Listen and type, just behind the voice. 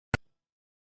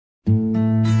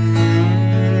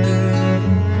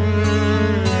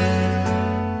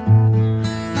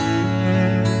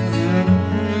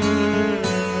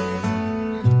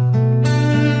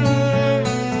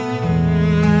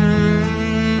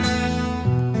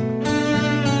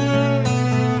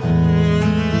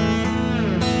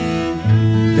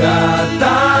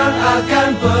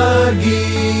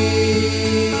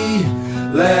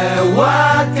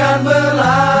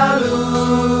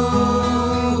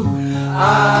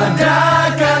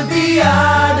Ada kan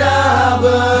tiada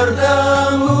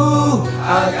bertemu,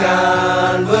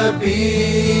 akan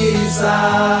berpisah.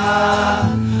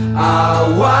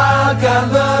 Awal kan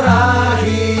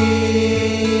berakhir,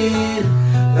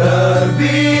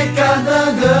 terbit kan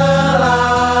tenggelam.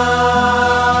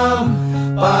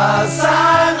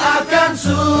 Pasang akan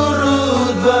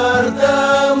surut,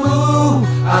 bertemu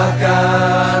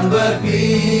akan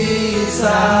berpisah.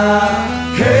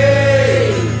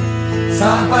 Hey,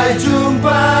 sampai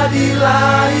jumpa di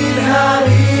lain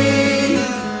hari,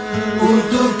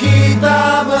 untuk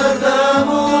kita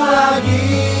bertemu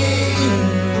lagi.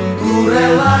 Ku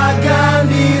relakan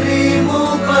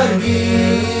dirimu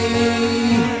pergi,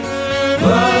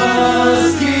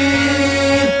 meskipun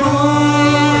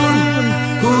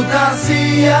ku tak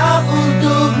siap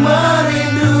untuk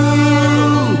merindu.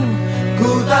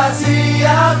 Ku tak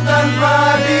siap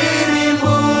tanpa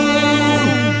dirimu.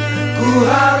 Ku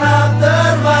harap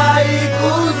terbaik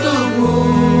untukmu.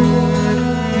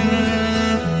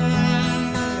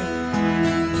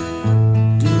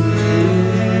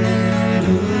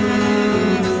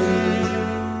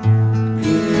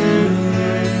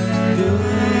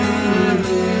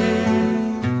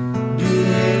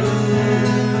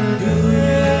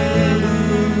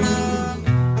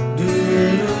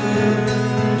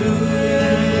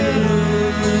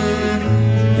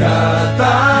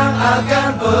 Datang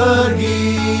akan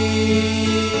pergi,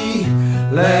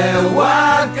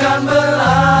 lewat kan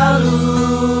berlalu.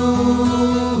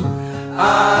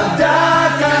 Ada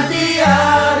kan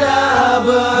tiada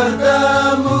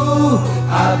bertemu,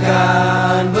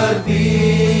 akan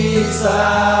berpisah.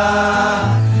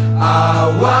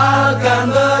 Awal kan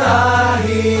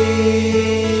berakhir,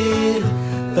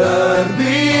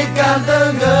 terbit kan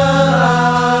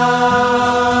tenggelam.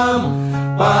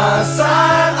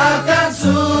 Pasang akan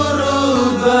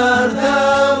surut,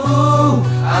 bertemu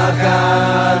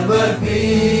akan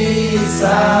berpisah.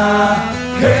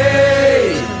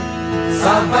 Hey,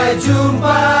 sampai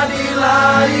jumpa di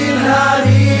lain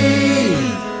hari,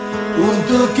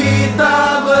 untuk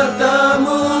kita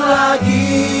bertemu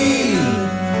lagi.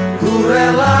 Ku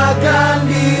relakan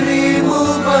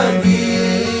dirimu pergi,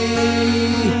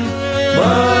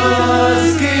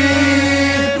 meskipun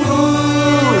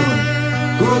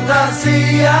ku tak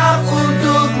siap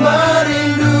untuk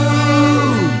merindu.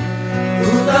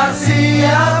 Ku tak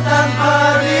siap tanpa